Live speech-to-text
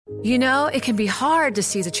You know, it can be hard to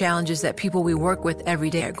see the challenges that people we work with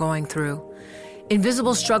every day are going through.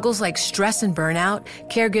 Invisible struggles like stress and burnout,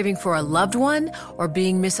 caregiving for a loved one, or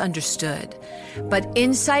being misunderstood. But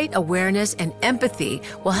insight, awareness, and empathy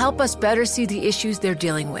will help us better see the issues they're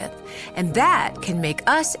dealing with. And that can make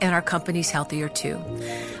us and our companies healthier too.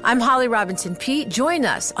 I'm Holly Robinson Peete. Join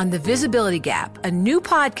us on The Visibility Gap, a new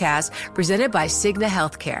podcast presented by Cigna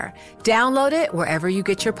Healthcare. Download it wherever you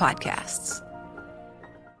get your podcasts.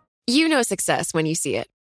 You know success when you see it.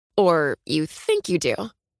 Or you think you do.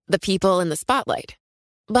 The people in the spotlight.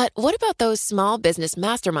 But what about those small business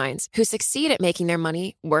masterminds who succeed at making their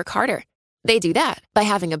money work harder? They do that by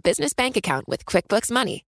having a business bank account with QuickBooks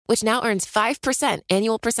Money, which now earns 5%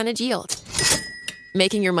 annual percentage yield.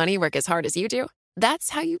 Making your money work as hard as you do?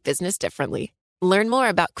 That's how you business differently. Learn more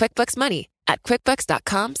about QuickBooks Money at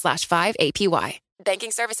quickbooks.com/5APY.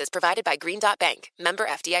 Banking services provided by Green Dot Bank. Member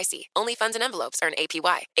FDIC. Only funds and envelopes earn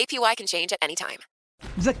APY. APY can change at any time.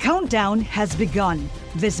 The countdown has begun.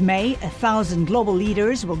 This May, 1,000 global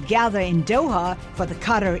leaders will gather in Doha for the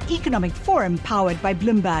Qatar Economic Forum powered by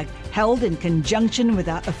Bloomberg, held in conjunction with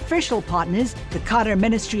our official partners, the Qatar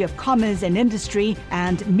Ministry of Commerce and Industry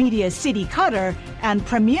and Media City Qatar, and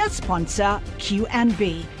premier sponsor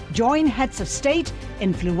Q&B. Join heads of state,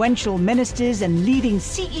 influential ministers, and leading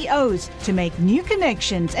CEOs to make new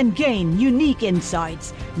connections and gain unique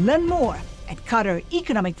insights. Learn more at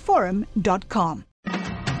QatarEconomicForum.com.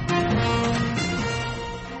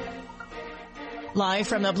 Live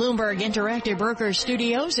from the Bloomberg Interactive Brokers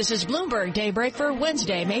Studios, this is Bloomberg Daybreak for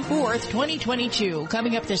Wednesday, May 4th, 2022.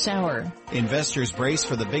 Coming up this hour. Investors brace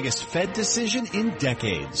for the biggest Fed decision in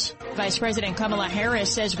decades. Vice President Kamala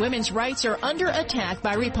Harris says women's rights are under attack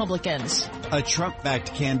by Republicans. A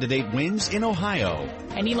Trump-backed candidate wins in Ohio.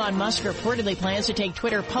 And Elon Musk reportedly plans to take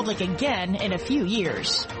Twitter public again in a few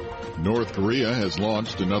years. North Korea has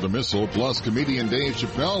launched another missile, plus comedian Dave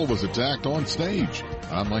Chappelle was attacked on stage.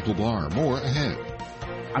 I'm Michael Barr. More ahead.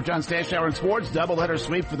 I'm John Stashower in sports. Doubleheader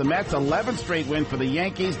sweep for the Mets. 11th straight win for the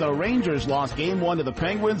Yankees. The Rangers lost Game 1 to the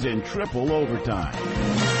Penguins in triple overtime.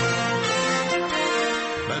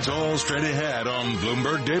 That's all straight ahead on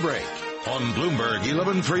Bloomberg Daybreak. On Bloomberg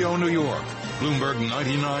 1130 New York, Bloomberg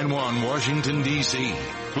 99.1 Washington, D.C.,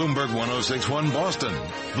 Bloomberg 106.1 Boston,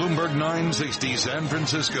 Bloomberg 960 San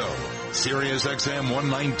Francisco, Sirius XM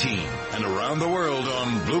 119, and around the world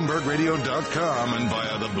on BloombergRadio.com and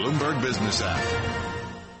via the Bloomberg Business app.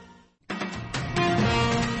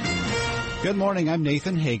 Good morning, I'm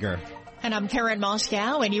Nathan Hager. And I'm Karen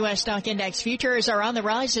Moscow, and U.S. stock index futures are on the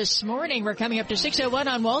rise this morning. We're coming up to 6:01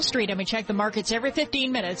 on Wall Street, and we check the markets every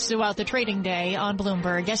 15 minutes throughout the trading day on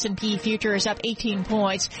Bloomberg. S&P futures up 18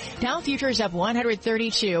 points. Dow futures up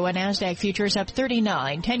 132, and NASDAQ futures up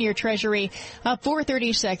 39. 10-year Treasury up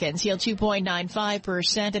 4/30 seconds, yield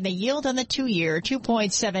 2.95%, and the yield on the 2-year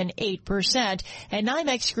 2.78%. And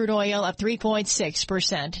NYMEX crude oil up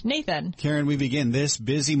 3.6%. Nathan. Karen, we begin this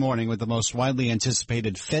busy morning with the most widely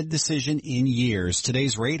anticipated Fed decision in years.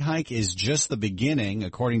 Today's rate hike is just the beginning,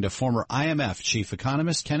 according to former IMF chief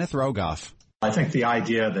economist Kenneth Rogoff. I think the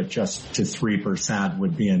idea that just to 3%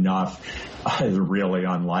 would be enough is really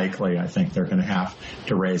unlikely. I think they're going to have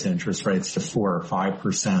to raise interest rates to 4 or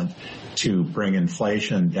 5% to bring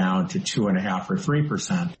inflation down to 2.5 or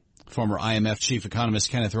 3%. Former IMF chief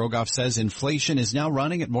economist Kenneth Rogoff says inflation is now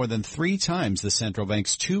running at more than 3 times the central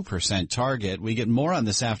bank's 2% target. We get more on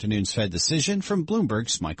this afternoon's Fed decision from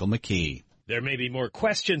Bloomberg's Michael McKee. There may be more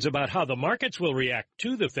questions about how the markets will react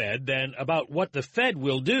to the Fed than about what the Fed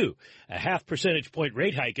will do. A 0.5 percentage point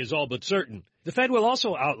rate hike is all but certain. The Fed will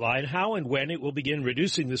also outline how and when it will begin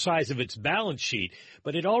reducing the size of its balance sheet,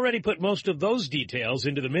 but it already put most of those details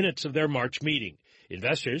into the minutes of their March meeting.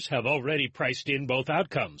 Investors have already priced in both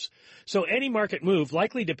outcomes. So any market move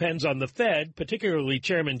likely depends on the Fed, particularly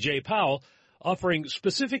Chairman Jay Powell, offering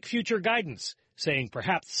specific future guidance, saying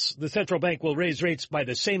perhaps the central bank will raise rates by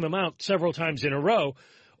the same amount several times in a row,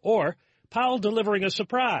 or Powell delivering a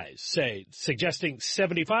surprise, say, suggesting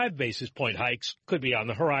 75 basis point hikes could be on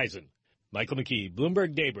the horizon. Michael McKee,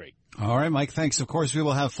 Bloomberg Daybreak. All right, Mike, thanks. Of course, we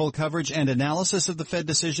will have full coverage and analysis of the Fed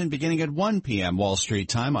decision beginning at 1 p.m. Wall Street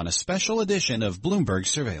time on a special edition of Bloomberg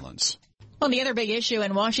Surveillance. Well, the other big issue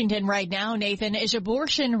in Washington right now, Nathan, is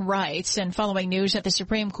abortion rights. And following news that the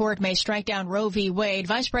Supreme Court may strike down Roe v. Wade,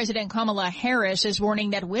 Vice President Kamala Harris is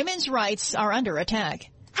warning that women's rights are under attack.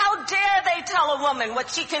 How dare they tell a woman what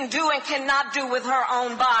she can do and cannot do with her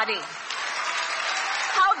own body?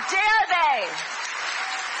 How dare they?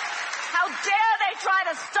 How dare they try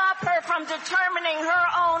to stop her from determining her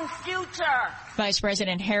own future? Vice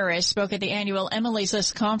President Harris spoke at the annual Emily's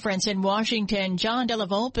List conference in Washington. John Della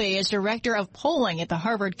Volpe is director of polling at the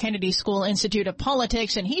Harvard Kennedy School Institute of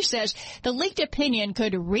Politics, and he says the leaked opinion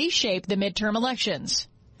could reshape the midterm elections.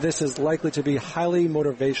 This is likely to be highly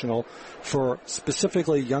motivational for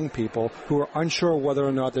specifically young people who are unsure whether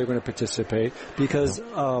or not they're going to participate because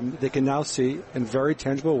they can now see in very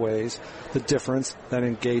tangible ways the difference that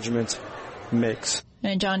engagement makes.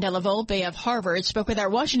 And John Della Volpe of Harvard spoke with our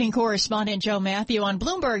Washington correspondent Joe Matthew on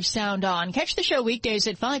Bloomberg Sound On. Catch the show weekdays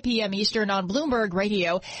at 5 p.m. Eastern on Bloomberg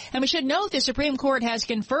Radio. And we should note the Supreme Court has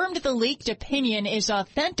confirmed the leaked opinion is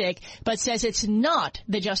authentic, but says it's not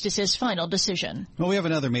the justice's final decision. Well, we have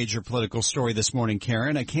another major political story this morning,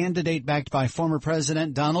 Karen. A candidate backed by former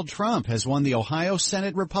President Donald Trump has won the Ohio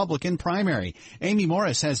Senate Republican primary. Amy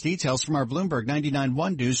Morris has details from our Bloomberg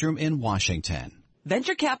 99.1 newsroom in Washington.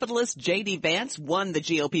 Venture capitalist J.D. Vance won the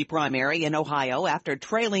GOP primary in Ohio after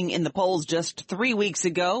trailing in the polls just 3 weeks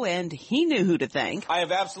ago, and he knew who to thank. I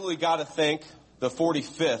have absolutely got to thank the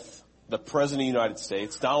 45th, the President of the United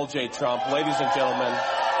States, Donald J. Trump. Ladies and gentlemen.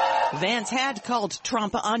 Vance had called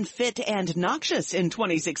Trump unfit and noxious in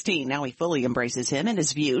 2016. Now he fully embraces him and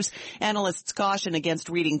his views. Analysts caution against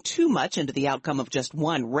reading too much into the outcome of just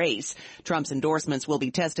one race. Trump's endorsements will be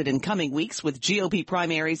tested in coming weeks with GOP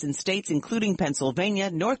primaries in states including Pennsylvania,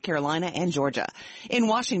 North Carolina, and Georgia. In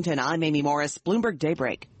Washington, I'm Amy Morris, Bloomberg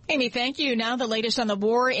Daybreak. Amy, thank you. Now the latest on the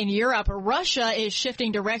war in Europe. Russia is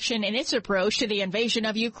shifting direction in its approach to the invasion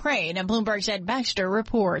of Ukraine, and Bloomberg's Ed Baxter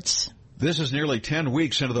reports. This is nearly 10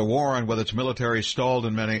 weeks into the war, and with its military stalled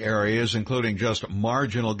in many areas, including just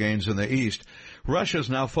marginal gains in the east, Russia is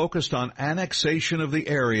now focused on annexation of the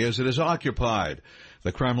areas it has occupied.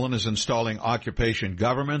 The Kremlin is installing occupation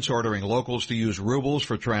governments, ordering locals to use rubles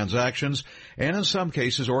for transactions, and in some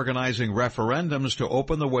cases organizing referendums to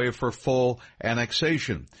open the way for full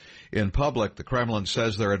annexation. In public, the Kremlin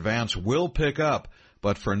says their advance will pick up,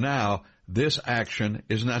 but for now, this action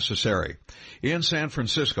is necessary. In San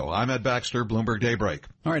Francisco, I'm Ed Baxter, Bloomberg Daybreak.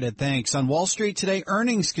 All right, Ed, thanks. On Wall Street today,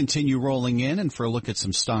 earnings continue rolling in. And for a look at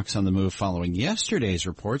some stocks on the move following yesterday's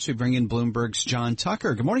reports, we bring in Bloomberg's John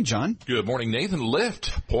Tucker. Good morning, John. Good morning, Nathan.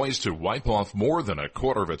 Lyft poised to wipe off more than a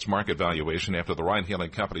quarter of its market valuation after the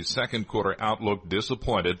ride-hailing company's second quarter outlook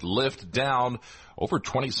disappointed. Lyft down over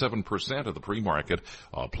 27% of the pre-market.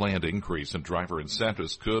 A planned increase in driver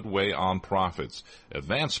incentives could weigh on profits.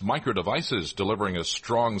 Advanced Micro Devices delivering a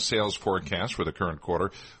strong sales forecast for the current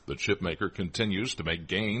quarter. The chipmaker continues to make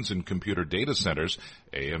gains in computer data centers.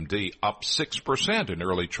 AMD up 6% in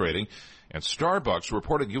early trading. And Starbucks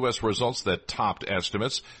reported U.S. results that topped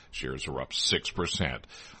estimates. Shares are up 6%.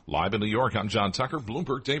 Live in New York, I'm John Tucker,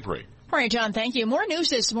 Bloomberg Daybreak. All right, John, thank you. More news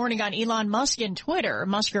this morning on Elon Musk and Twitter.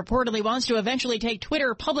 Musk reportedly wants to eventually take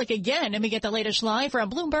Twitter public again, and we get the latest live from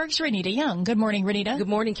Bloomberg's Renita Young. Good morning, Renita. Good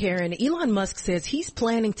morning, Karen. Elon Musk says he's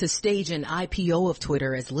planning to stage an IPO of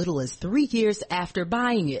Twitter as little as 3 years after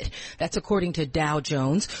buying it. That's according to Dow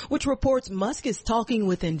Jones, which reports Musk is talking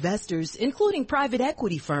with investors, including private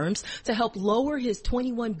equity firms, to help lower his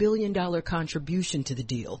 $21 billion contribution to the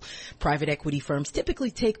deal. Private equity firms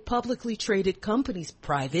typically take publicly traded companies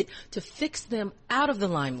private to fix them out of the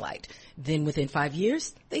limelight. Then within 5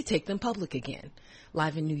 years, they take them public again.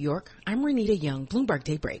 Live in New York, I'm Renita Young, Bloomberg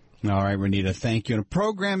Daybreak. All right, Renita, thank you. And a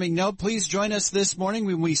programming note, please join us this morning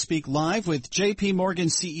when we speak live with J.P. Morgan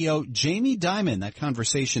CEO Jamie Dimon. That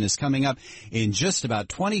conversation is coming up in just about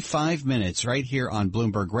 25 minutes right here on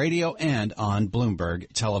Bloomberg Radio and on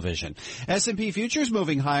Bloomberg Television. S&P futures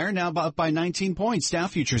moving higher, now up by 19 points. Dow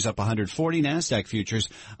futures up 140, NASDAQ futures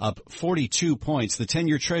up 42 points. The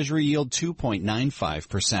 10-year Treasury yield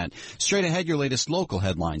 2.95%. Straight ahead, your latest local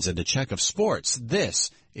headlines and a check of sports.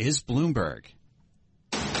 This is Bloomberg.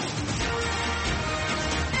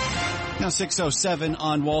 Now 6:07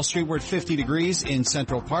 on Wall Street. We're at 50 degrees in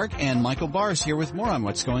Central Park, and Michael Barr is here with more on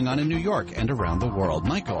what's going on in New York and around the world.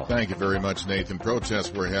 Michael. Thank you very much, Nathan.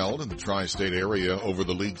 Protests were held in the tri-state area over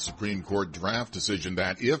the leaked Supreme Court draft decision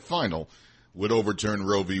that, if final, would overturn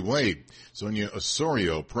Roe v. Wade. Sonia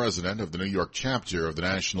Osorio, president of the New York chapter of the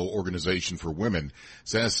National Organization for Women,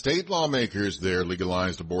 says state lawmakers there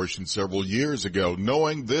legalized abortion several years ago,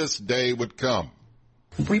 knowing this day would come.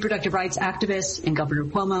 Reproductive rights activists and Governor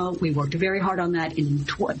Cuomo, we worked very hard on that. In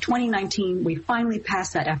 2019, we finally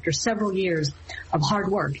passed that after several years of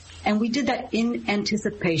hard work. And we did that in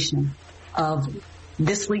anticipation of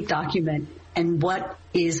this leaked document and what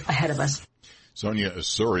is ahead of us. Sonia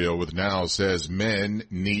Osorio with Now says men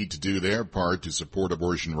need to do their part to support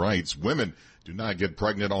abortion rights. Women do not get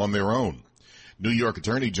pregnant on their own. New York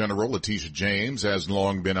Attorney General Letitia James has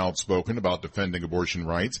long been outspoken about defending abortion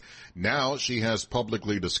rights. Now she has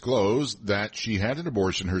publicly disclosed that she had an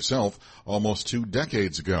abortion herself almost 2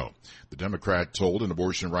 decades ago. The Democrat told an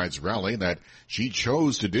abortion rights rally that she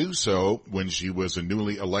chose to do so when she was a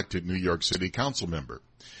newly elected New York City council member.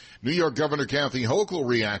 New York Governor Kathy Hochul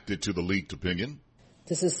reacted to the leaked opinion.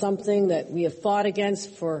 This is something that we have fought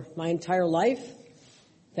against for my entire life.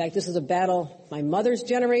 In fact, this is a battle my mother's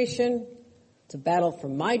generation. It's a battle for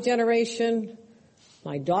my generation,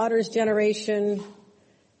 my daughter's generation,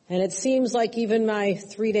 and it seems like even my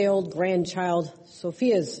 3-day-old grandchild,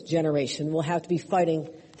 Sophia's generation, will have to be fighting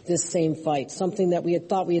this same fight, something that we had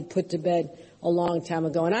thought we had put to bed a long time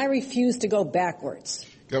ago. And I refuse to go backwards.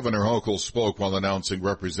 Governor Hochul spoke while announcing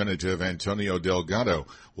Representative Antonio Delgado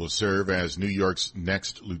will serve as New York's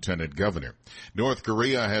next lieutenant governor. North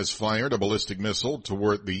Korea has fired a ballistic missile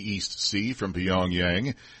toward the East Sea from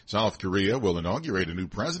Pyongyang. South Korea will inaugurate a new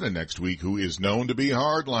president next week who is known to be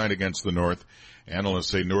hardline against the North. Analysts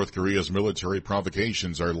say North Korea's military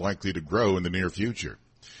provocations are likely to grow in the near future.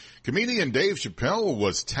 Comedian Dave Chappelle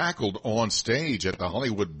was tackled on stage at the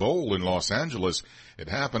Hollywood Bowl in Los Angeles. It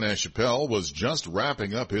happened as Chappelle was just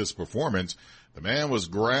wrapping up his performance. The man was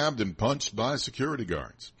grabbed and punched by security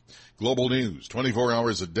guards. Global news, 24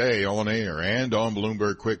 hours a day on air and on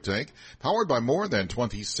Bloomberg Quick Take, powered by more than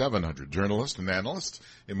 2,700 journalists and analysts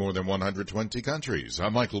in more than 120 countries.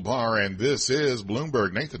 I'm Michael Barr, and this is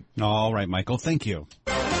Bloomberg. Nathan. All right, Michael, thank you.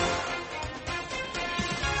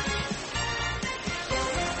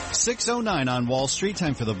 6:09 on Wall Street.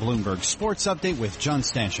 Time for the Bloomberg Sports Update with John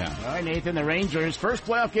Stanchow. All right, Nathan, the Rangers' first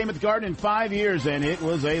playoff game at the Garden in 5 years, and it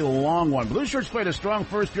was a long one. Blue Shirts played a strong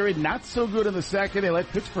first period, not so good in the second. They let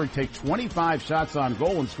Pittsburgh take 25 shots on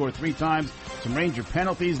goal and score 3 times. Some Ranger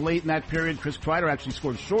penalties late in that period. Chris Kreider actually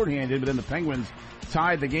scored shorthanded, but then the Penguins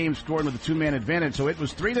tied the game, scoring with a 2-man advantage. So it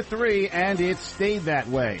was 3-3, and it stayed that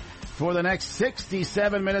way for the next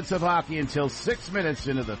 67 minutes of hockey until 6 minutes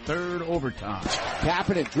into the third overtime.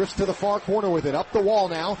 Kapanen drifts to the far corner with it. Up the wall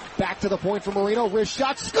now. Back to the point for Marino. Wrist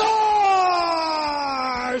shot. Scores!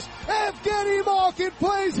 Evgeny Malkin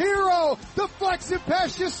plays hero. Deflects it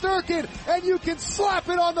past Shesterkin. And you can slap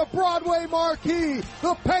it on the Broadway marquee.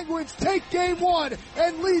 The Penguins take game 1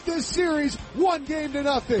 and lead this series 1-0.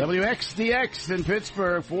 WXDX in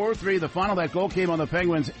Pittsburgh, 4-3. The final, that goal came on the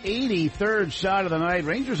Penguins' 83rd shot of the night.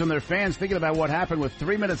 Rangers and their fans thinking about what happened with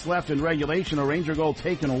 3 minutes left in regulation. A Ranger goal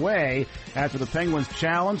taken away after the Penguins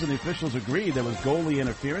challenged, and the officials agreed there was goalie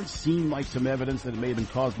interference. Seemed like some evidence that it may have been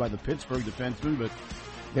caused by the Pittsburgh defenseman, but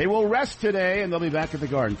they will rest today, and they'll be back at the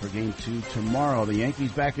Garden for Game 2 tomorrow. The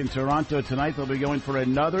Yankees back in Toronto tonight. They'll be going for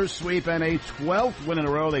another sweep and a 12th win in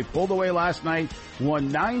a row. They pulled away last night, won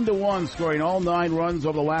 9-1, scoring all 9 runs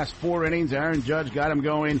over the last 4 innings. Aaron Judge got him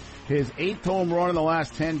going. His 8th home run in the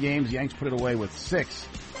last 10 games. Yanks put it away with 6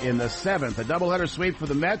 in the 7th. A doubleheader sweep for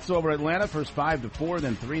the Mets over Atlanta. First 5-4,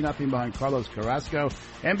 then 3-0 behind Carlos Carrasco.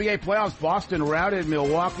 NBA playoffs, Boston routed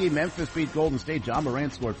Milwaukee. Memphis beat Golden State. John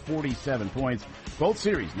Morant scored 47 points. Both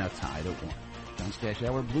series now tied at 1. John Stash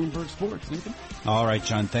Hour, Bloomberg Sports. Nathan? All right,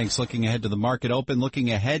 John, thanks. Looking ahead to the market open,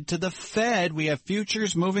 looking ahead to the Fed, we have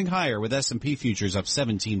futures moving higher with S&P futures up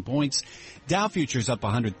 17 points. Dow futures up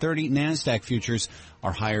 130. NASDAQ futures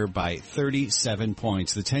are higher by 37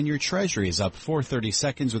 points. The 10-year Treasury is up 4/30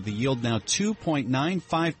 seconds with the yield now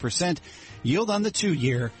 2.95%. Yield on the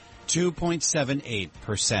 2-year,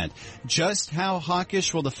 2.78%. Just how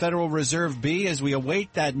hawkish will the Federal Reserve be as we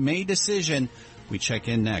await that May decision? We check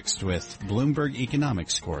in next with Bloomberg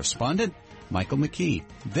economics correspondent Michael McKee.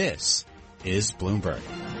 This is Bloomberg.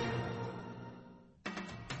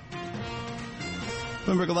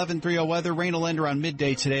 Bloomberg 11:30 weather. Rain will end around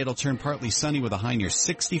midday today. It'll turn partly sunny with a high near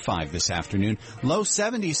 65 this afternoon. Low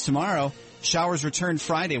 70s tomorrow. Showers return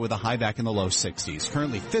Friday with a high back in the low 60s.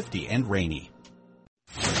 Currently 50 and rainy.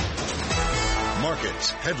 Markets,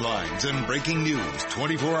 headlines, and breaking news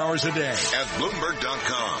 24 hours a day at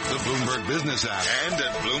Bloomberg.com, the Bloomberg Business app, and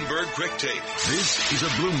at Bloomberg Quick Take. This is a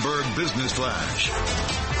Bloomberg Business Flash.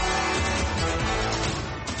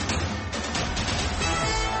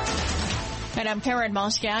 And I'm Karen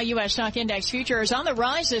Moscow. U.S. stock index futures on the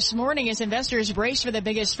rise this morning as investors brace for the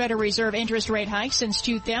biggest Federal Reserve interest rate hike since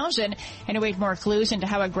 2000 and await more clues into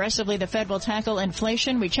how aggressively the Fed will tackle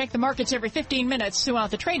inflation. We check the markets every 15 minutes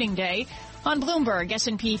throughout the trading day. On Bloomberg,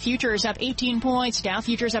 S&P futures up 18 points, Dow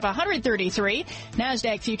futures up 133,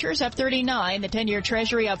 NASDAQ futures up 39, the 10-year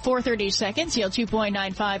Treasury up 4/32, yield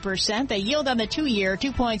 2.95%, the yield on the 2-year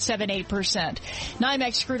 2.78%.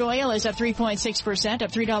 NYMEX crude oil is up 3.6%,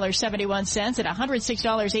 up $3.71 at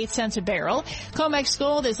 $106.08 a barrel. COMEX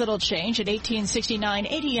gold is little change at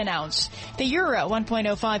 $18.69.80 an ounce. The euro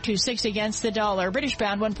 1.0526 against the dollar, British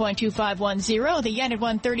pound 1.2510, the yen at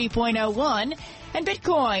 130.01. And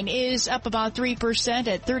Bitcoin is up about 3%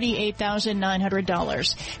 at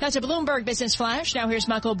 $38,900. That's a Bloomberg Business Flash. Now here's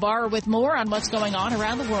Michael Barr with more on what's going on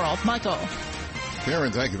around the world. Michael.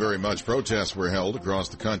 Karen, thank you very much. Protests were held across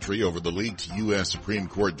the country over the leaked U.S. Supreme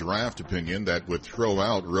Court draft opinion that would throw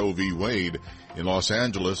out Roe v. Wade. In Los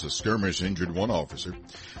Angeles, a skirmish injured one officer.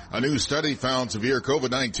 A new study found severe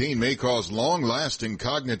COVID-19 may cause long-lasting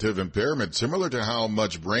cognitive impairment, similar to how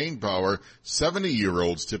much brain power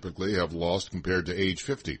 70-year-olds typically have lost compared to age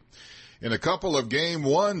 50. In a couple of game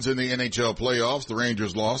ones in the NHL playoffs, the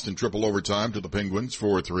Rangers lost in triple overtime to the Penguins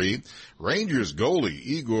 4-3. Rangers goalie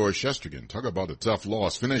Igor Shesterkin, talk about a tough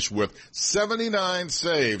loss, finished with 79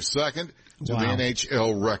 saves, second to the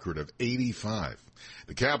NHL record of 85.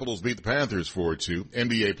 The Capitals beat the Panthers 4-2.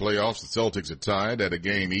 NBA playoffs, the Celtics are tied at a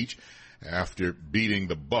game each after beating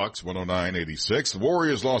the Bucks 109-86. The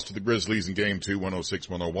Warriors lost to the Grizzlies in Game 2,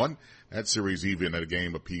 106-101. That series even at a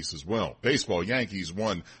game apiece as well. Baseball, Yankees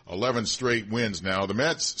won 11 straight wins now. The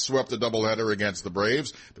Mets swept a doubleheader against the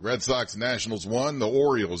Braves. The Red Sox and Nationals won. The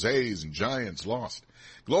Orioles, A's, and Giants lost.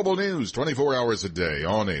 Global news 24 hours a day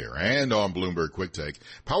on air and on Bloomberg Quick Take.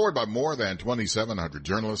 Powered by more than 2,700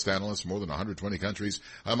 journalists, analysts, more than 120 countries.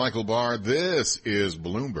 I'm Michael Barr. This is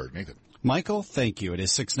Bloomberg. Nathan. Michael, thank you. It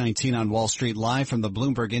is 6:19 on Wall Street, live from the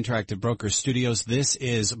Bloomberg Interactive Brokers Studios. This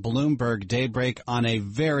is Bloomberg Daybreak on a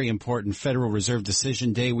very important Federal Reserve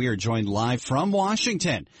decision day. We are joined live from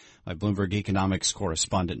Washington by Bloomberg economics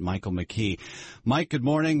correspondent Michael McKee. Mike, good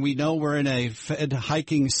morning. We know we're in a Fed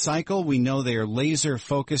hiking cycle. We know they are laser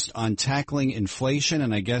focused on tackling inflation.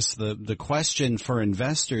 And I guess the question for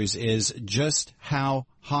investors is just how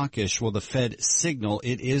hawkish will the Fed signal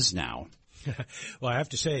it is now? Well, I have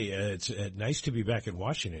to say, it's nice to be back in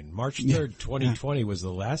Washington. March 3rd, 2020 was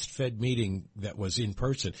the last Fed meeting that was in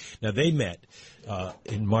person. Now, they met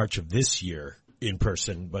in March of this year in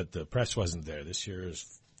person, but the press wasn't there. This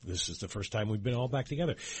is the first time we've been all back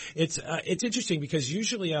together. It's interesting because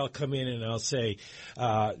usually I'll come in and I'll say,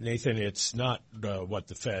 Nathan, it's not what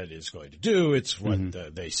the Fed is going to do, it's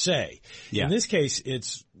what they say. Yeah. In this case,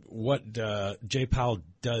 it's what Jay Powell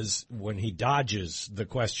does when he dodges the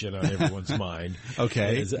question on everyone's mind.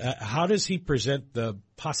 Okay. How does he present the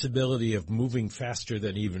possibility of moving faster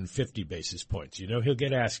than even 50 basis points? You know, he'll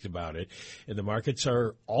get asked about it, and the markets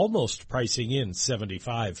are almost pricing in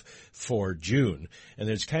 75 for June. And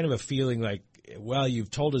there's kind of a feeling like, well,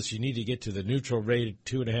 you've told us you need to get to the neutral rate of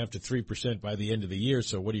 2.5% to 3% by the end of the year,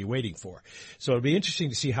 so what are you waiting for? So it'll be interesting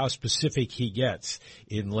to see how specific he gets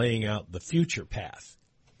in laying out the future path.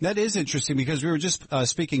 That is interesting because we were just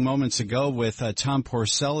speaking moments ago with Tom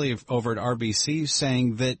Porcelli over at RBC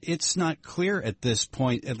saying that it's not clear at this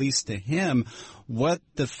point, at least to him, what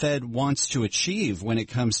the Fed wants to achieve when it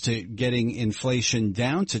comes to getting inflation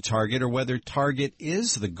down to target or whether target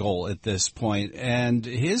is the goal at this point. And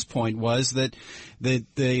his point was that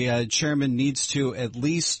the chairman needs to at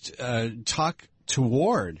least talk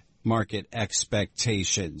toward market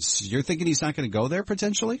expectations. You're thinking he's not going to go there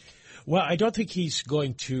potentially? Well, I don't think he's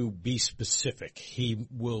going to be specific. He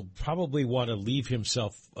will probably want to leave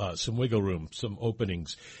himself some wiggle room, some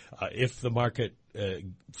openings, if the market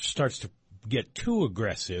starts to get too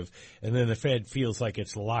aggressive, and then the Fed feels like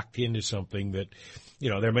it's locked into something that, you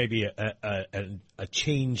know, there may be a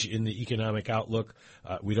change in the economic outlook.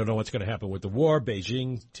 We don't know what's going to happen with the war.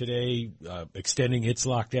 Beijing today extending its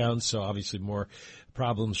lockdown, so obviously more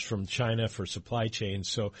problems from China for supply chains.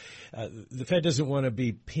 So the Fed doesn't want to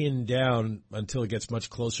be pinned down until it gets much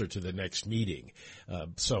closer to the next meeting.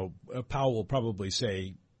 So Powell will probably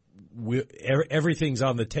say everything's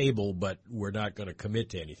on the table, but we're not going to commit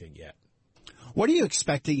to anything yet. What are you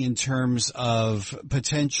expecting in terms of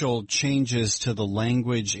potential changes to the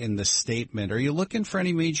language in the statement? Are you looking for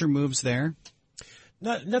any major moves there?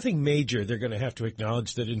 Nothing major. They're going to have to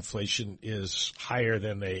acknowledge that inflation is higher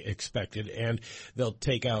than they expected, and they'll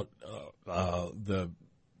take out the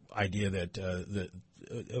idea that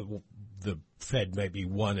the Fed may be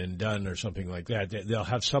one and done or something like that. They'll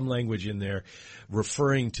have some language in there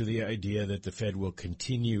referring to the idea that the Fed will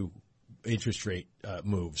continue interest rate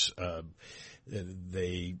moves.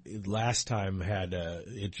 They last time had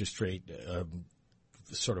interest rate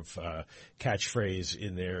sort of catchphrase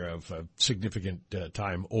in there of significant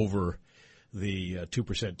time over the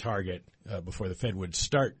 2% target before the Fed would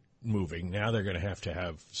start moving. Now they're going to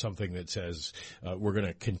have something that says we're going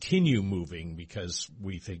to continue moving because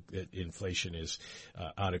we think that inflation is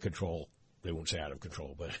out of control. They won't say out of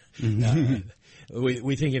control, but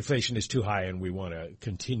we think inflation is too high and we want to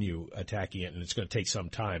continue attacking it, and it's going to take some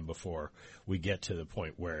time before we get to the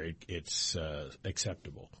point where it's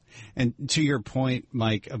acceptable. And to your point,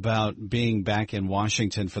 Mike, about being back in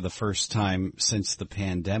Washington for the first time since the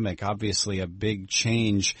pandemic, obviously a big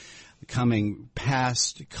change coming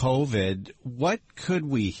past COVID. What could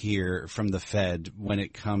we hear from the Fed when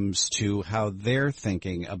it comes to how they're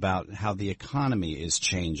thinking about how the economy is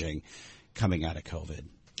changing coming out of COVID?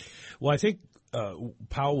 Well, I think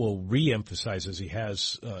Powell will reemphasize, as he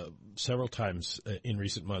has several times in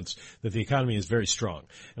recent months, that the economy is very strong.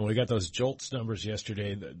 And when we got those JOLTS numbers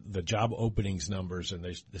yesterday, the job openings numbers, and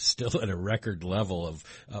they're still at a record level of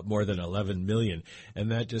more than 11 million.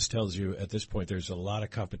 And that just tells you at this point there's a lot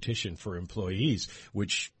of competition for employees,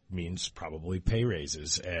 which means probably pay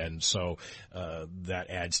raises. And so that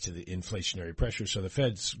adds to the inflationary pressure. So the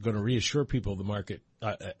Fed's going to reassure people in the market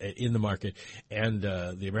and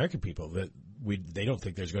the American people that they don't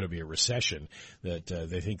think there's going to be a recession, that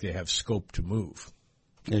they think they have scope to move.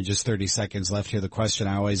 Just 30 seconds left here. The question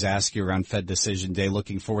I always ask you around Fed Decision Day,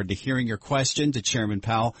 looking forward to hearing your question to Chairman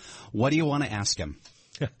Powell. What do you want to ask him?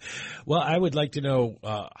 Well, I would like to know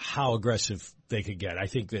how aggressive they could get. I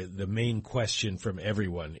think that the main question from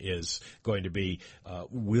everyone is going to be,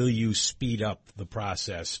 will you speed up the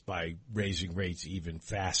process by raising rates even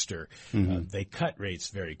faster? Mm-hmm. They cut rates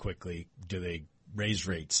very quickly. Do they raise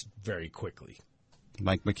rates very quickly?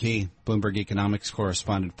 Mike McKee, Bloomberg economics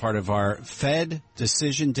correspondent, part of our Fed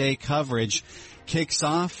Decision Day coverage, kicks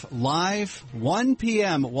off live 1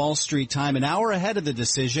 p.m. Wall Street time, an hour ahead of the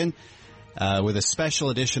decision. With a special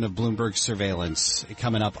edition of Bloomberg Surveillance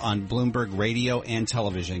coming up on Bloomberg Radio and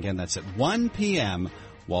Television. Again, that's at 1 p.m.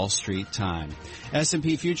 Wall Street time.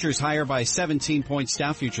 S&P futures higher by 17 points.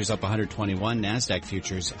 Dow futures up 121. NASDAQ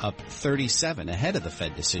futures up 37 ahead of the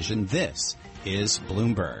Fed decision. This is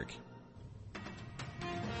Bloomberg.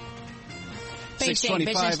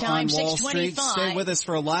 6:25 on Wall Street. Stay with us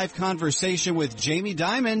for a live conversation with Jamie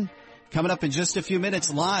Dimon. Coming up in just a few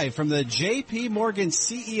minutes, live from the J.P. Morgan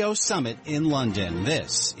CEO Summit in London.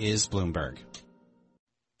 This is Bloomberg.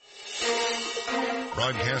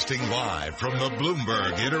 Broadcasting live from the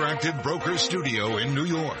Bloomberg Interactive Broker Studio in New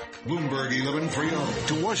York. Bloomberg 1130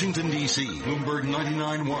 to Washington, D.C. Bloomberg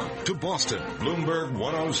 99.1 to Boston. Bloomberg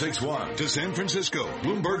 106.1 to San Francisco.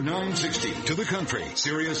 Bloomberg 960 to the country.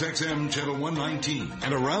 Sirius XM Channel 119.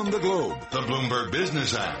 And around the globe, the Bloomberg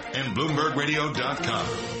Business app and BloombergRadio.com.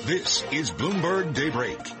 This is Bloomberg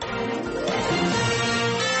Daybreak.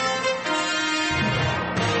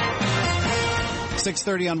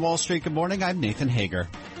 6:30 on Wall Street. Good morning. I'm Nathan Hager.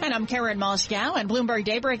 And I'm Karen Moscow. And Bloomberg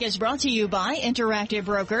Daybreak is brought to you by Interactive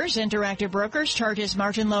Brokers. Interactive Brokers charges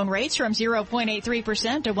margin loan rates from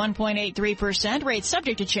 0.83% to 1.83%. Rates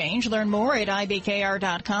subject to change. Learn more at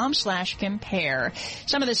ibkr.com/compare.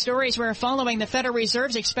 Some of the stories we're following: the Federal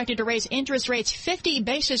Reserve's expected to raise interest rates 50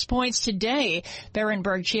 basis points today.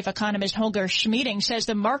 Berenberg chief economist Holger Schmieding says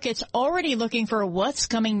the market's already looking for what's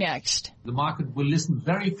coming next. The market will listen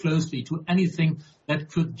very closely to anything that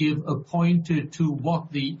could give a pointer to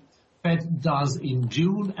what the Fed does in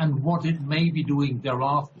June and what it may be doing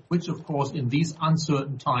thereafter, which, of course, in these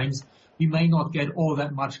uncertain times, we may not get all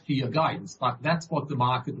that much clear guidance. But that's what the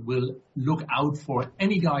market will look out for,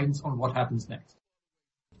 any guidance on what happens next.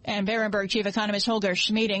 And Berenberg chief economist Holger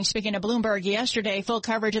Schmieding speaking to Bloomberg yesterday. Full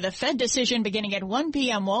coverage of the Fed decision beginning at 1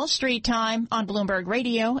 p.m. Wall Street time on Bloomberg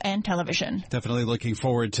Radio and Television. Definitely looking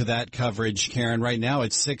forward to that coverage, Karen. Right now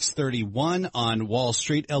it's 6:31 on Wall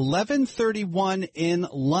Street, 11:31 in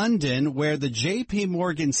London, where the J.P.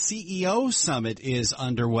 Morgan CEO Summit is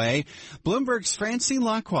underway. Bloomberg's Francine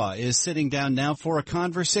Lacroix is sitting down now for a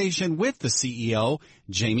conversation with the CEO,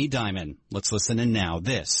 Jamie Dimon. Let's listen in now.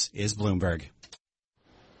 This is Bloomberg.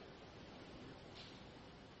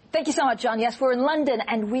 Thank you so much, John. Yes, we're in London,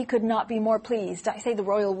 and we could not be more pleased. I say the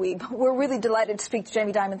royal we. We're really delighted to speak to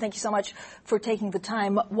Jamie Dimon. Thank you so much for taking the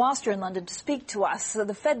time whilst you're in London to speak to us. So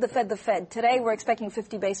the Fed. Today we're expecting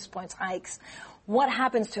 50 basis points hikes. What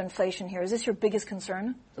happens to inflation here? Is this your biggest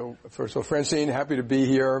concern? So first of all, Francine, happy to be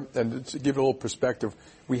here. And to give a little perspective,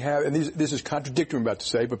 we have, and this is contradictory I'm about to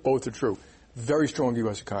say, but both are true, very strong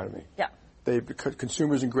U.S. economy. Yeah.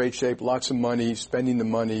 Consumers in great shape, lots of money, spending the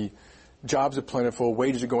money. Jobs are plentiful,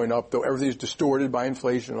 wages are going up, though everything is distorted by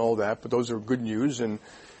inflation and all that, but those are good news, and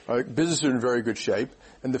businesses are in very good shape,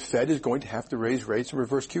 and the Fed is going to have to raise rates and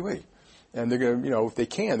reverse QE. And they're going to, if they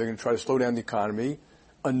can, they're going to try to slow down the economy,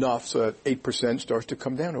 enough so that 8% starts to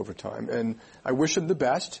come down over time. And I wish them the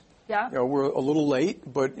best. Yeah. We're a little late,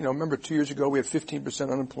 but, remember 2 years ago we had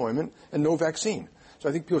 15% unemployment and no vaccine. So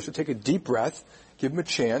I think people should take a deep breath, give them a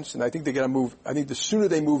chance, and I think they got to move. I think the sooner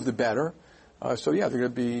they move, the better. So they're going to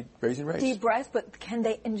be raising rates. Deep breath, but can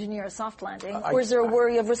they engineer a soft landing? Or is there a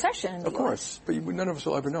worry of recession in the US? Of course, but none of us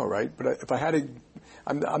will ever know, right? But if I had to,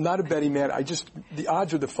 I'm not a betting man. The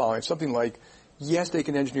odds are the following. Something like, yes, they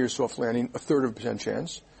can engineer a soft landing, 1/3%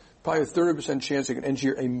 chance. Probably 1/3% chance they can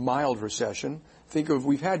engineer a mild recession.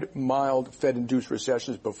 We've had mild Fed-induced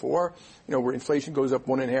recessions before, where inflation goes up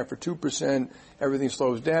 1.5% or 2%, everything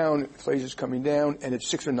slows down, inflation's coming down, and it's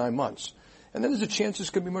 6 or 9 months. And then there's a chance it's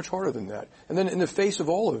going to be much harder than that. And then in the face of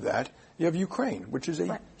all of that, you have Ukraine, which is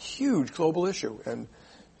a huge global issue. And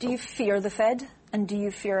do you fear the Fed? And do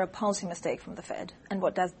you fear a policy mistake from the Fed and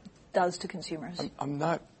what that does to consumers? I'm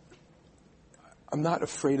not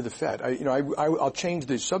afraid of the Fed. I'll change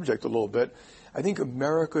the subject a little bit. I think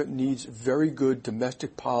America needs very good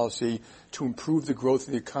domestic policy to improve the growth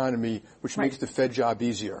of the economy, which makes the Fed job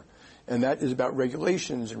easier. And that is about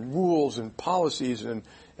regulations and rules and policies and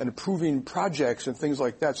approving projects and things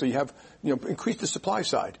like that. So you have, increase the supply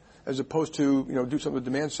side as opposed to, do something with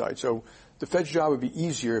the demand side. So the Fed's job would be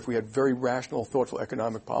easier if we had very rational, thoughtful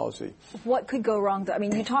economic policy. What could go wrong? I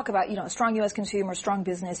mean, you talk about, a strong U.S. consumer, strong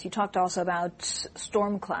business. You talked also about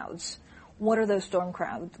storm clouds. What are those storm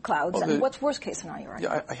clouds? And what's worst case scenario right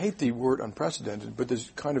now? I hate the word unprecedented, but there's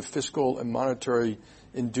kind of fiscal and monetary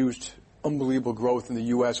induced unbelievable growth in the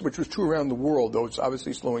U.S., which was true around the world, though it's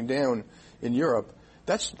obviously slowing down in Europe.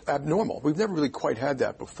 That's abnormal. We've never really quite had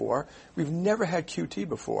that before. We've never had QT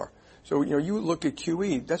before. So, you look at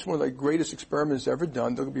QE, that's one of the greatest experiments ever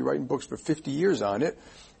done. They're going to be writing books for 50 years on it,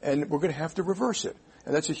 and we're going to have to reverse it.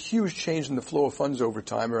 And that's a huge change in the flow of funds over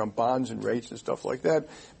time around bonds and rates and stuff like that.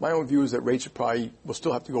 My own view is that rates will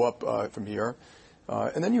still have to go up from here.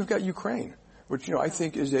 And then you've got Ukraine, which, I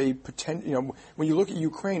think is a potential, when you look at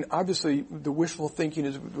Ukraine, obviously the wishful thinking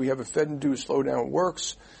is we have a Fed-induced slowdown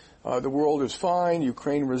works. The world is fine.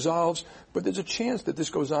 Ukraine resolves. But there's a chance that this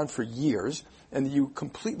goes on for years and you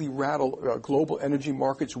completely rattle global energy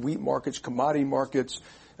markets, wheat markets, commodity markets.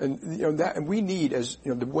 And, and we need,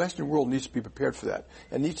 the Western world needs to be prepared for that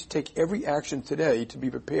and needs to take every action today to be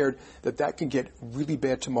prepared that can get really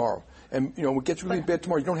bad tomorrow. And, when it gets really bad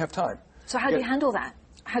tomorrow, you don't have time. So how do you handle that?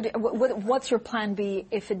 What's your plan B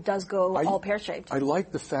if it does go all pear-shaped? I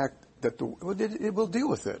like the fact that it will deal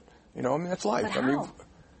with it. That's life. But how?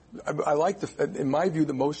 I like in my view,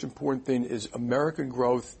 the most important thing is American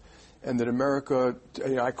growth and that America,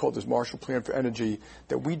 I call this Marshall Plan for Energy,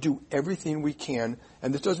 that we do everything we can,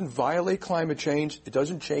 and this doesn't violate climate change, it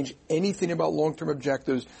doesn't change anything about long-term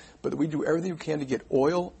objectives, but that we do everything we can to get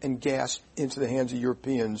oil and gas into the hands of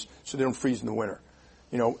Europeans so they don't freeze in the winter.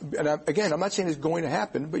 And I'm not saying it's going to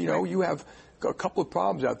happen, but, you have a couple of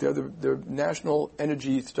problems out there. The national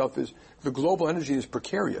energy stuff the global energy is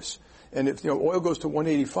precarious. And if, oil goes to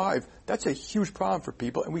 185, that's a huge problem for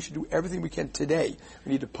people, and we should do everything we can today.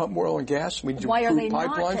 We need to pump more oil and gas. We need to improve pipelines. Why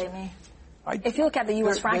are they not, Jamie? If you look at the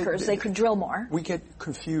U.S. frackers, they could drill more. We get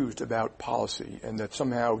confused about policy and that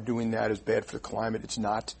somehow doing that is bad for the climate. It's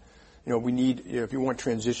not. We need, if you want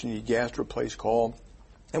transition, you need gas to replace coal.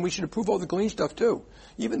 And we should approve all the green stuff, too.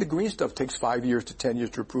 Even the green stuff takes 5 years to 10 years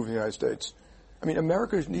to approve in the United States.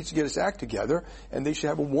 America needs to get its act together, and they should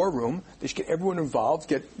have a war room. They should get everyone involved,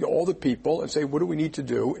 get all the people, and say, what do we need to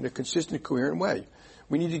do in a consistent, coherent way?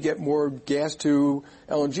 We need to get more gas to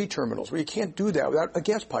LNG terminals. We can't do that without a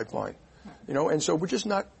gas pipeline. And so we're just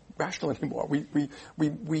not rational anymore.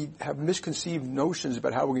 We have misconceived notions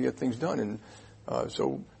about how we're going to get things done, and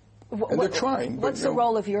they're trying. What's the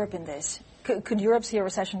role of Europe in this? Could Europe see a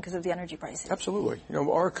recession because of the energy prices? Absolutely.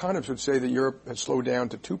 Our economists would say that Europe has slowed down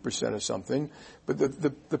to 2% or something. But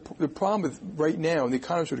the problem with right now, and the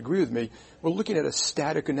economists would agree with me, we're looking at a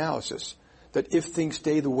static analysis, that if things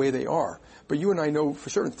stay the way they are. But you and I know for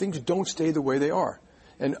certain things don't stay the way they are.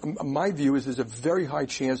 And my view is there's a very high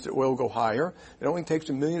chance that oil will go higher. It only takes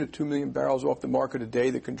 1 million to 2 million barrels off the market a day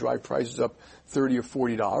that can drive prices up $30 or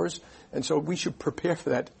 $40. And so we should prepare for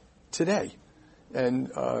that today.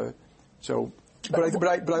 And but I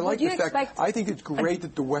like the fact, I think it's great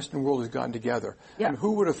that the Western world has gotten together. Yeah. And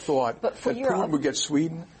who would have thought that Putin would get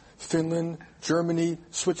Sweden, Finland, Germany,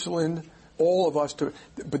 Switzerland, all of us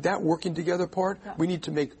but that working together part, we need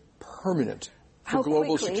to make permanent for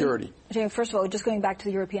global security. Jamie, first of all, just going back to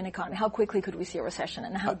the European economy, how quickly could we see a recession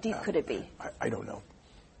and how deep could it be? I don't know.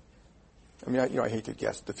 I hate to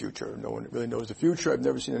guess the future. No one really knows the future. I've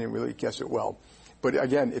never seen anyone really guess it well. But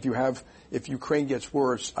again, if Ukraine gets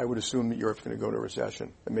worse, I would assume that Europe's going to go into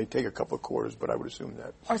recession. It may take a couple of quarters, but I would assume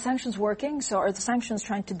that. Are sanctions working? So are the sanctions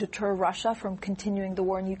trying to deter Russia from continuing the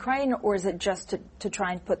war in Ukraine, or is it just to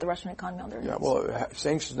try and put the Russian economy on their knees? Yeah, well,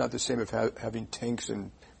 sanctions not the same as having tanks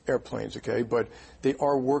and airplanes, okay? But they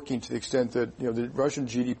are working to the extent that, the Russian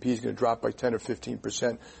GDP is going to drop by 10 or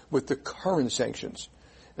 15% with the current sanctions.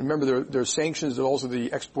 And remember, there are sanctions, and also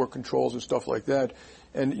the export controls and stuff like that.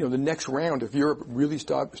 And, the next round, if Europe really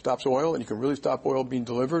stops oil and you can really stop oil being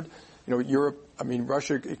delivered,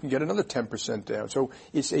 Russia, it can get another 10% down. So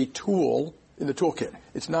it's a tool in the toolkit.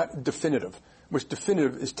 It's not definitive. What's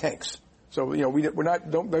definitive is tanks. So, we're not,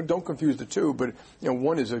 don't confuse the two, but,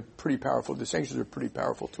 one is the sanctions are a pretty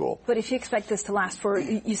powerful tool. But if you expect this to last for,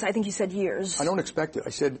 I think you said years. I don't expect it. I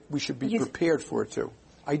said we should be prepared for it too.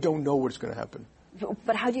 I don't know what's going to happen.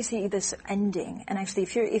 But how do you see this ending? And actually,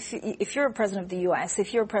 if you're a president of the U.S.,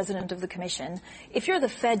 if you're a president of the Commission, if you're the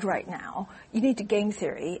Fed right now, you need to game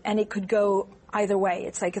theory, and it could go either way.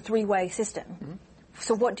 It's like a three-way system. Mm-hmm.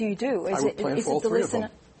 So what do you do? I would plan for all three of them.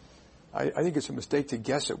 I think it's a mistake to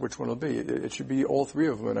guess at which one it'll be. It should be all three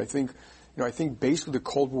of them. And I think basically the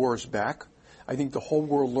Cold War is back. I think the whole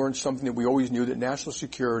world learned something that we always knew, that national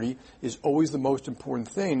security is always the most important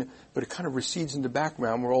thing, but it kind of recedes in the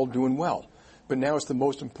background. We're all doing well. But now it's the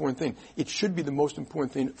most important thing. It should be the most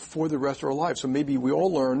important thing for the rest of our lives. So maybe we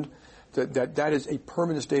all learned that is a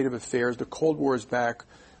permanent state of affairs. The Cold War is back.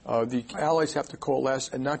 The allies have to coalesce,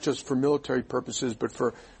 and not just for military purposes, but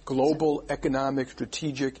for global, economic,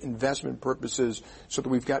 strategic investment purposes, so that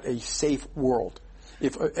we've got a safe world.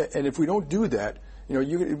 If we don't do that,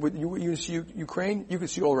 you see Ukraine, you can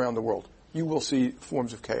see all around the world. You will see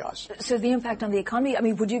forms of chaos. So the impact on the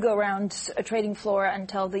economy, would you go around a trading floor and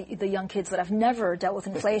tell the young kids that have never dealt with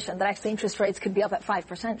inflation that actually interest rates could be up at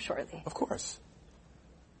 5% shortly? Of course.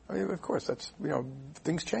 Of course, that's,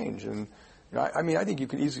 things change. And, I think you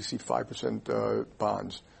can easily see 5%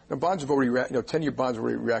 bonds. Now, bonds have already, 10-year bonds have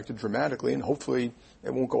already reacted dramatically, and hopefully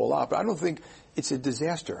it won't go a lot. But I don't think it's a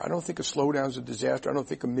disaster. I don't think a slowdown is a disaster. I don't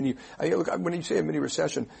think when you say a mini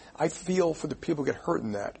recession, I feel for the people who get hurt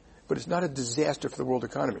in that. But it's not a disaster for the world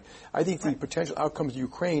economy. I think the potential outcomes of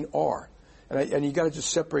Ukraine are. And you got to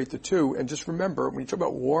just separate the two. And just remember, when you talk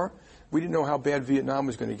about war, we didn't know how bad Vietnam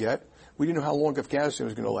was going to get. We didn't know how long Afghanistan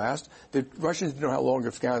was going to last. The Russians didn't know how long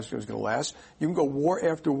Afghanistan was going to last. You can go war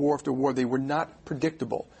after war after war. They were not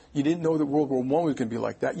predictable. You didn't know that World War I was going to be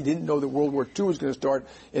like that. You didn't know that World War II was going to start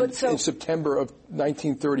in September of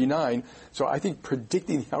 1939. So I think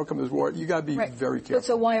predicting the outcome of this war, you got to be very careful. But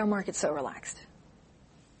so why are markets so relaxed?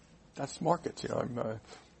 That's markets,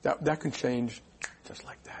 that can change just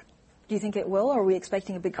like that. Do you think it will, or are we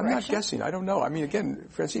expecting a big correction? I'm not guessing. I don't know. Again,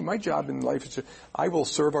 Francine, my job in life is I will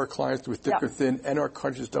serve our clients with thick or thin and our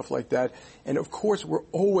country, stuff like that. And of course, we're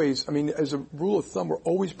always, as a rule of thumb, we're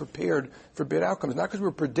always prepared for bad outcomes. Not because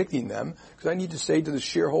we're predicting them, because I need to say to the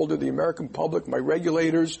shareholder, the American public, my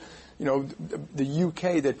regulators, the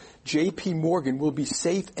UK, that J.P. Morgan will be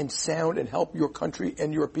safe and sound and help your country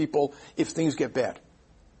and your people if things get bad.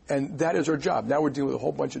 And that is our job. Now we're dealing with a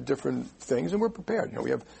whole bunch of different things, and we're prepared. We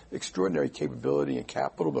have extraordinary capability and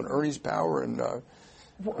capital and earnings power. And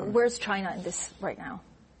where's China in this right now?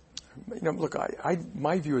 Look,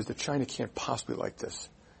 my view is that China can't possibly like this.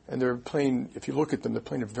 And they're playing, if you look at them, they're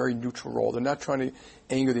playing a very neutral role. They're not trying to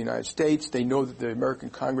anger the United States. They know that the American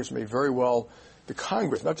Congress may very well, the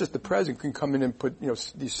Congress, not just the president, can come in and put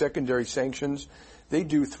these secondary sanctions. They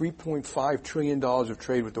do $3.5 trillion of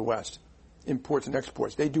trade with the West. Imports and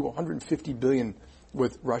exports. They do $150 billion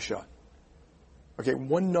with Russia. Okay,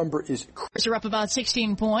 one number is... Are up about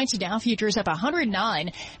 16 points. Dow futures up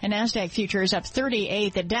 109, and Nasdaq futures up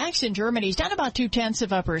 38. The DAX in Germany is down about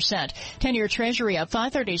 0.2%. 10-year Treasury up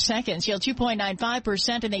 5/32, yield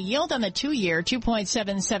 2.95%, and the yield on the 2-year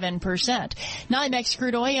 2.77%. NYMEX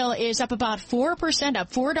crude oil is up about 4%,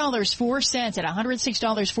 up $4.04 at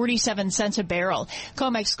 $106.47 a barrel.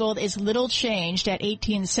 COMEX gold is little changed at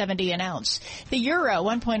 $18.70 an ounce. The euro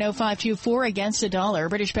 1.0524 against the dollar.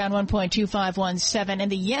 British pound 1.2517.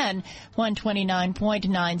 And the yen,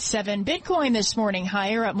 129.97. Bitcoin this morning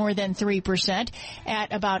higher, up more than 3%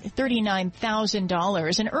 at about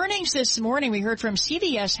 $39,000. And earnings this morning, we heard from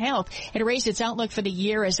CVS Health. It raised its outlook for the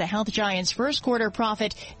year as the health giant's first quarter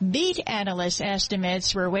profit beat analyst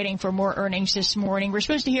estimates. We're waiting for more earnings this morning. We're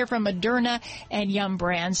supposed to hear from Moderna and Yum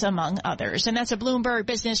Brands, among others. And that's a Bloomberg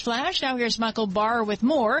Business Flash. Now here's Michael Barr with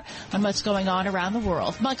more on what's going on around the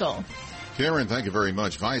world. Michael. Karen, thank you very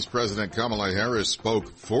much. Vice President Kamala Harris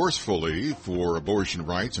spoke forcefully for abortion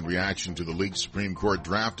rights in reaction to the leaked Supreme Court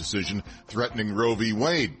draft decision threatening Roe v.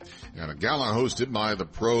 Wade. At a gala hosted by the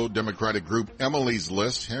pro-democratic group Emily's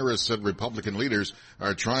List, Harris said Republican leaders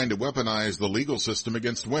are trying to weaponize the legal system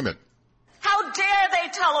against women. How dare they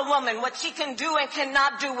tell a woman what she can do and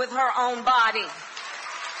cannot do with her own body?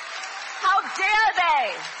 How dare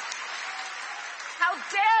they? How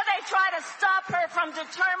dare they try to stop her from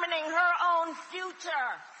determining her own future?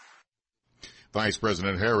 Vice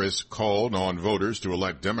President Harris called on voters to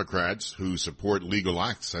elect Democrats who support legal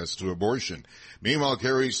access to abortion. Meanwhile,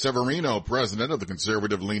 Carrie Severino, president of the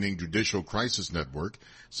conservative-leaning Judicial Crisis Network,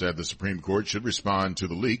 said the Supreme Court should respond to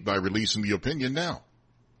the leak by releasing the opinion now.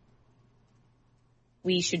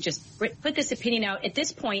 We should just put this opinion out. At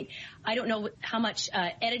this point, I don't know how much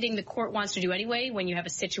editing the court wants to do anyway when you have a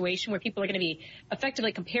situation where people are going to be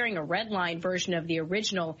effectively comparing a red line version of the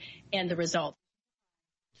original and the result.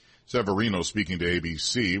 Severino, speaking to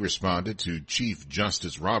ABC, responded to Chief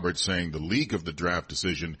Justice Roberts, saying the leak of the draft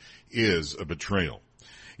decision is a betrayal.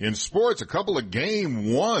 In sports, a couple of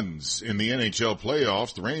game ones in the NHL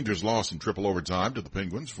playoffs. The Rangers lost in triple overtime to the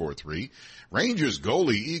Penguins 4-3. Rangers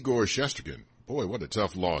goalie Igor Shesterkin, boy, what a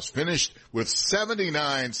tough loss, finished with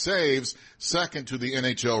 79 saves, second to the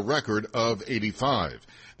NHL record of 85.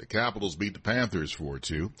 The Capitals beat the Panthers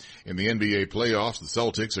 4-2. In the NBA playoffs, the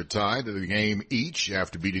Celtics are tied at a game each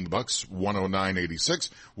after beating the Bucks 109-86.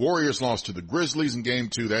 Warriors lost to the Grizzlies in Game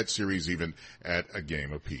 2, that series even at a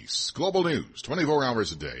game apiece. Global news, 24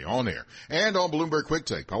 hours a day, on air, and on Bloomberg Quick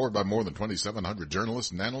Take, powered by more than 2,700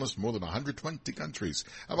 journalists and analysts, more than 120 countries.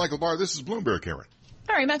 I'm Michael Barr. This is Bloomberg, Karen.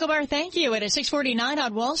 All right, Michael Barr, thank you. It is 6:49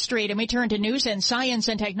 on Wall Street, and we turn to news and science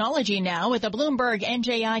and technology now with the Bloomberg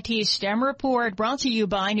NJIT STEM report brought to you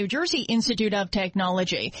by New Jersey Institute of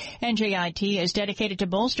Technology. NJIT is dedicated to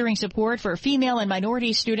bolstering support for female and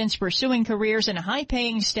minority students pursuing careers in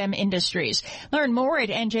high-paying STEM industries. Learn more at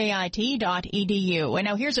njit.edu. And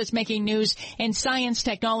now here's what's making news in science,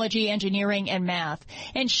 technology, engineering, and math.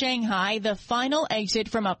 In Shanghai, the final exit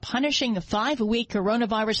from a punishing 5-week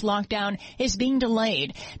coronavirus lockdown is being delayed.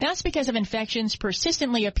 That's because of infections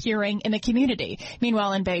persistently appearing in the community.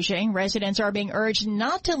 Meanwhile, in Beijing, residents are being urged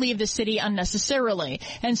not to leave the city unnecessarily,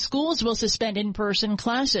 and schools will suspend in-person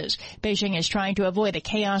classes. Beijing is trying to avoid the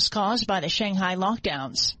chaos caused by the Shanghai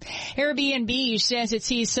lockdowns. Airbnb says it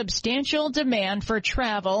sees substantial demand for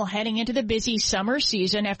travel heading into the busy summer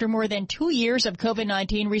season after more than 2 years of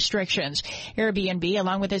COVID-19 restrictions. Airbnb,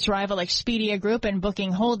 along with its rival Expedia Group and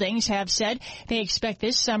Booking Holdings, have said they expect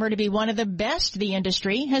this summer to be one of the best the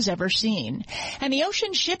industry has ever seen. And the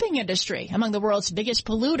ocean shipping industry, among the world's biggest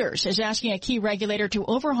polluters, is asking a key regulator to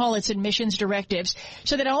overhaul its emissions directives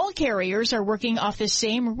so that all carriers are working off the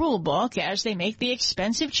same rule book as they make the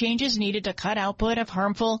expensive changes needed to cut output of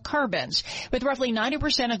harmful carbons. With roughly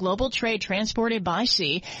 90% of global trade transported by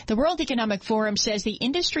sea, the World Economic Forum says the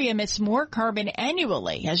industry emits more carbon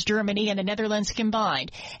annually as Germany and the Netherlands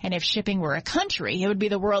combined. And if shipping were a country, it would be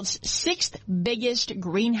the world's 6th biggest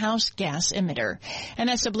greenhouse gas emitter. And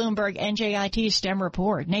that's the Bloomberg NJIT STEM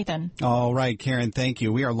report. Nathan. All right, Karen, thank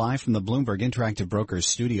you. We are live from the Bloomberg Interactive Brokers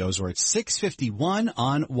studios. We're at 6:51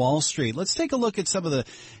 on Wall Street. Let's take a look at some of the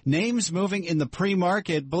names moving in the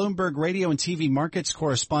pre-market. Bloomberg radio and TV markets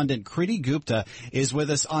correspondent Kriti Gupta is with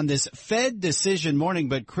us on this Fed decision morning.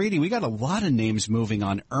 But Kriti, we got a lot of names moving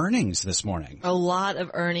on earnings this morning. A lot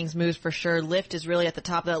of earnings moves for sure. Lyft is really at the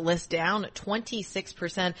top of that list, down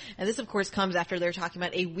 26%. And this, of course, comes after they're talking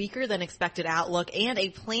about a weaker than expected outlook and a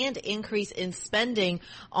planned increase in spending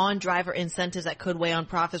on driver incentives that could weigh on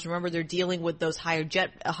profits. Remember, they're dealing with those higher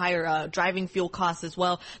driving fuel costs as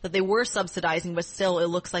well that they were subsidizing, but still it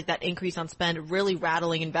looks like that increase on spend really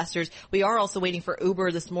rattling investors. We are also waiting for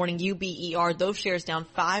Uber this morning, UBER. Those shares down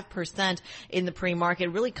 5% in the pre-market,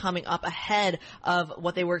 really coming up ahead of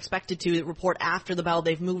what they were expected to report after the bell.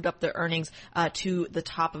 They've moved up their earnings to the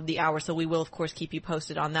top of the hour, so we will, of course, keep you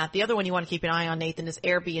posted on that. The other one you want to keep an eye on, Nathan, is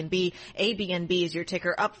Airbnb. ABNB is your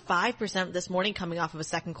ticker, up 5% this morning, coming off of a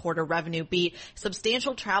second quarter revenue beat.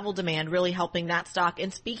 Substantial travel demand really helping that stock.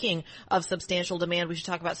 And speaking of substantial demand, we should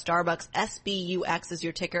talk about Starbucks. SBUX is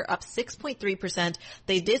your ticker, up 6.3%.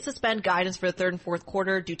 They did suspend guidance for the third and fourth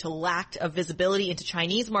quarter due to lack of visibility into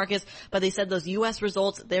Chinese markets, but they said those U.S.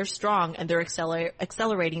 results, they're strong and they're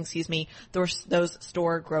accelerating, those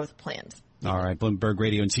store growth plans. All right, Bloomberg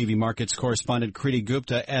Radio and TV markets correspondent Kriti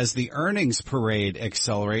Gupta as the earnings parade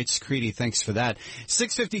accelerates. Kriti, thanks for that.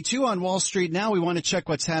 6:52 on Wall Street. Now we want to check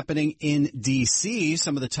what's happening in D.C.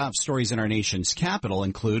 Some of the top stories in our nation's capital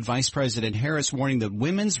include Vice President Harris warning that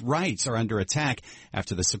women's rights are under attack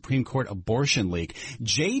after the Supreme Court abortion leak.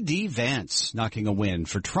 J.D. Vance knocking a win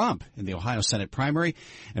for Trump in the Ohio Senate primary,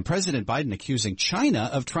 and President Biden accusing China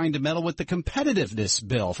of trying to meddle with the competitiveness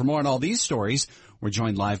bill. For more on all these stories, we're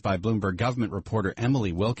joined live by Bloomberg government reporter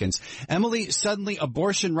Emily Wilkins. Emily, suddenly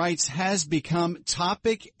abortion rights has become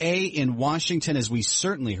topic A in Washington, as we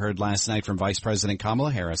certainly heard last night from Vice President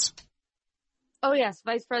Kamala Harris. Oh, yes.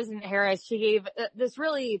 Vice President Harris, she gave this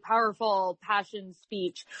really powerful passion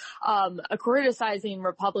speech, criticizing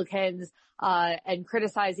Republicans and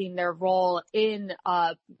criticizing their role in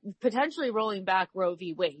potentially rolling back Roe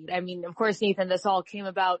v. Wade. I mean, of course, Nathan, this all came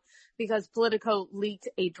about because Politico leaked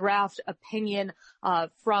a draft opinion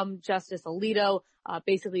from Justice Alito,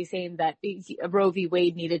 basically saying that Roe v.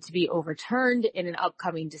 Wade needed to be overturned in an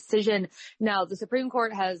upcoming decision. Now, the Supreme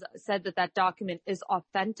Court has said that that document is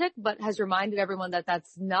authentic, but has reminded everyone that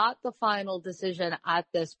that's not the final decision at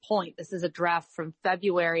this point. This is a draft from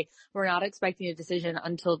February. We're not expecting a decision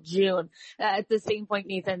until June. At the same point,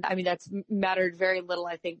 Nathan, I mean, that's mattered very little,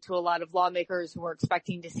 I think, to a lot of lawmakers who were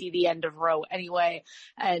expecting to see the end of Roe anyway,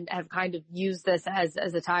 and have kind of used this as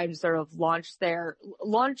a time to sort of launch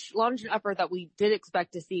an effort that we did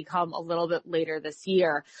expect to see come a little bit later this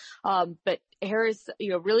year. But Harris,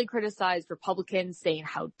 really criticized Republicans, saying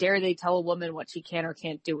how dare they tell a woman what she can or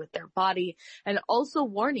can't do with their body, and also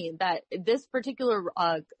warning that this particular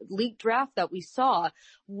leaked draft that we saw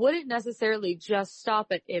wouldn't necessarily just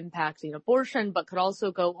stop at impacting abortion, but could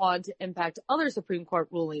also go on to impact other Supreme Court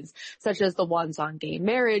rulings, such as the ones on gay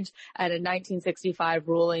marriage and a 1965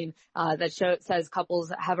 ruling that says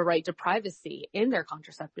couples have a right to privacy in their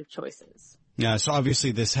contraceptive choices. Yeah, so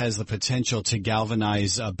obviously this has the potential to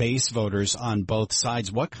galvanize base voters on both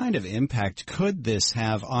sides. What kind of impact could this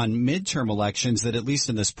have on midterm elections that, at least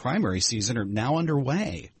in this primary season, are now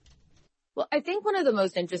underway? Well, I think one of the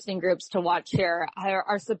most interesting groups to watch here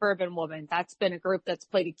are suburban women. That's been a group that's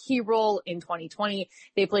played a key role in 2020.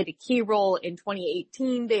 They played a key role in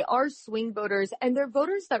 2018. They are swing voters, and they're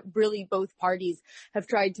voters that really both parties have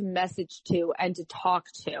tried to message to and to talk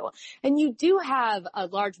to. And you do have a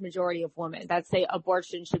large majority of women that say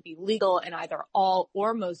abortion should be legal in either all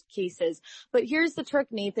or most cases. But here's the trick,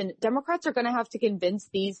 Nathan. Democrats are going to have to convince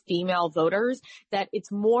these female voters that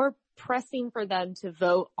it's more pressing for them to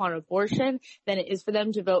vote on abortion than it is for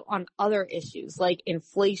them to vote on other issues like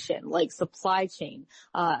inflation, like supply chain.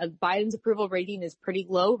 Biden's approval rating is pretty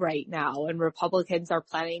low right now, and Republicans are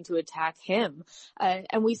planning to attack him.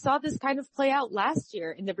 And we saw this kind of play out last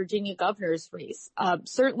year in the Virginia governor's race.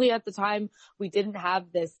 Certainly at the time, we didn't have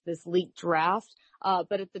this leaked draft.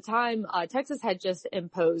 But at the time, Texas had just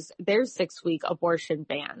imposed their 6-week abortion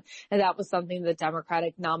ban. And that was something the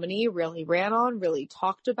Democratic nominee really ran on, really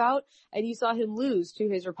talked about. And you saw him lose to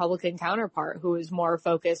his Republican counterpart, who is more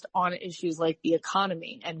focused on issues like the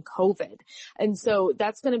economy and COVID. And so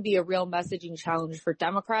that's going to be a real messaging challenge for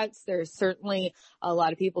Democrats. There's certainly a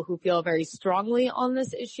lot of people who feel very strongly on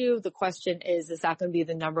this issue. The question is that going to be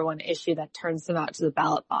the number one issue that turns them out to the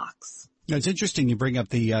ballot box? Now, it's interesting you bring up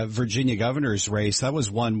the Virginia governor's race. That was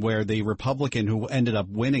one where the Republican who ended up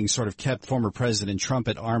winning sort of kept former President Trump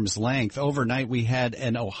at arm's length. Overnight, we had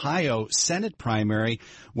an Ohio Senate primary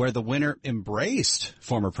where the winner embraced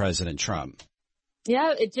former President Trump.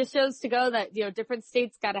 Yeah, it just shows to go that, different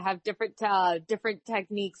states got to have different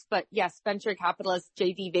techniques. But yes, venture capitalist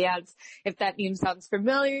J.D. Vance, if that name sounds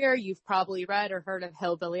familiar, you've probably read or heard of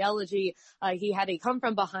Hillbilly Elegy. He had a come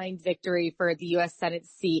from behind victory for the U.S. Senate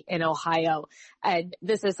seat in Ohio. And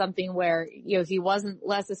this is something where, he wasn't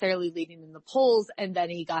necessarily leading in the polls, and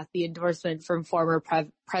then he got the endorsement from former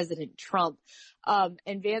President Trump.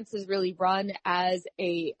 And Vance has really run as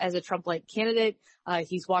a Trump-like candidate.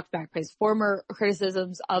 He's walked back his former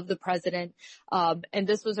criticisms of the president. And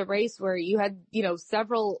this was a race where you had,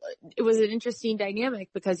 it was an interesting dynamic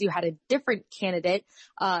because you had a different candidate,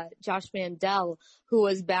 Josh Mandel, who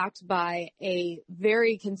was backed by a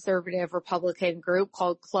very conservative Republican group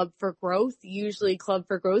called Club for Growth. Usually Club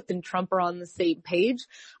for Growth and Trump are on the same page.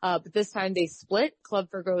 But this time they split. Club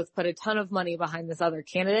for Growth put a ton of money behind this other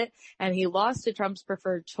candidate, and he lost to Trump's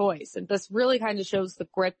preferred choice. And this really kind of shows the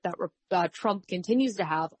grip that Trump continues to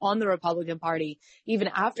have on the Republican Party, even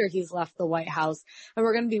after he's left the White House. And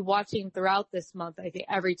we're going to be watching throughout this month. I think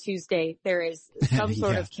every Tuesday there is some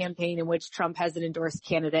sort of campaign in which Trump has an endorsed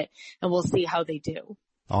candidate, and we'll see how they do.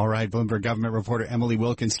 All right, Bloomberg government reporter Emily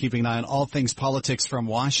Wilkins keeping an eye on all things politics from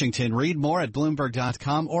Washington. Read more at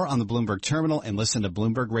Bloomberg.com or on the Bloomberg terminal and listen to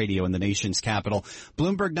Bloomberg Radio in the nation's capital.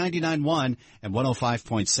 Bloomberg 99.1 and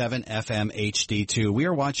 105.7 FM HD2. We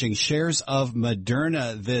are watching shares of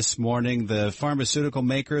Moderna this morning, the pharmaceutical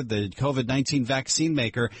maker, the COVID-19 vaccine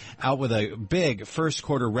maker, out with a big first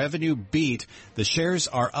quarter revenue beat. The shares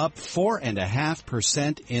are up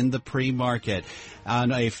 4.5% in the pre-market.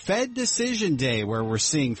 On a Fed decision day where we're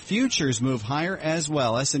seeing futures move higher as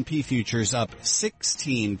well, S&P futures up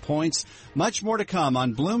 16 points. Much more to come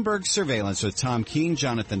on Bloomberg Surveillance with Tom Keene,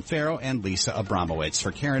 Jonathan Farrow, and Lisa Abramowitz.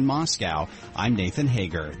 For Karen Moscow, I'm Nathan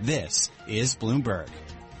Hager. This is Bloomberg.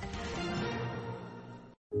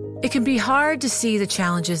 It can be hard to see the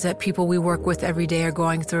challenges that people we work with every day are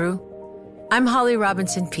going through. I'm Holly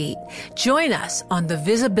Robinson Peete. Join us on The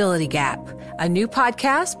Visibility Gap, a new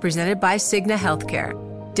podcast presented by Cigna Healthcare.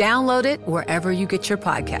 Download it wherever you get your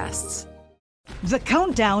podcasts. The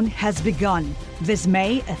countdown has begun. This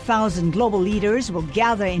May, 1,000 global leaders will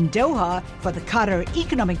gather in Doha for the Qatar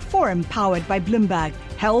Economic Forum powered by Bloomberg,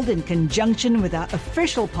 held in conjunction with our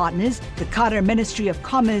official partners, the Qatar Ministry of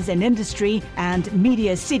Commerce and Industry and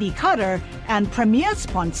Media City Qatar, and premier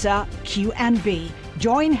sponsor QNB.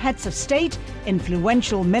 Join heads of state,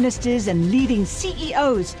 influential ministers, and leading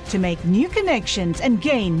CEOs to make new connections and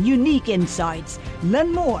gain unique insights.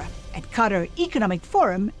 Learn more at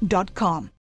QatarEconomicForum.com.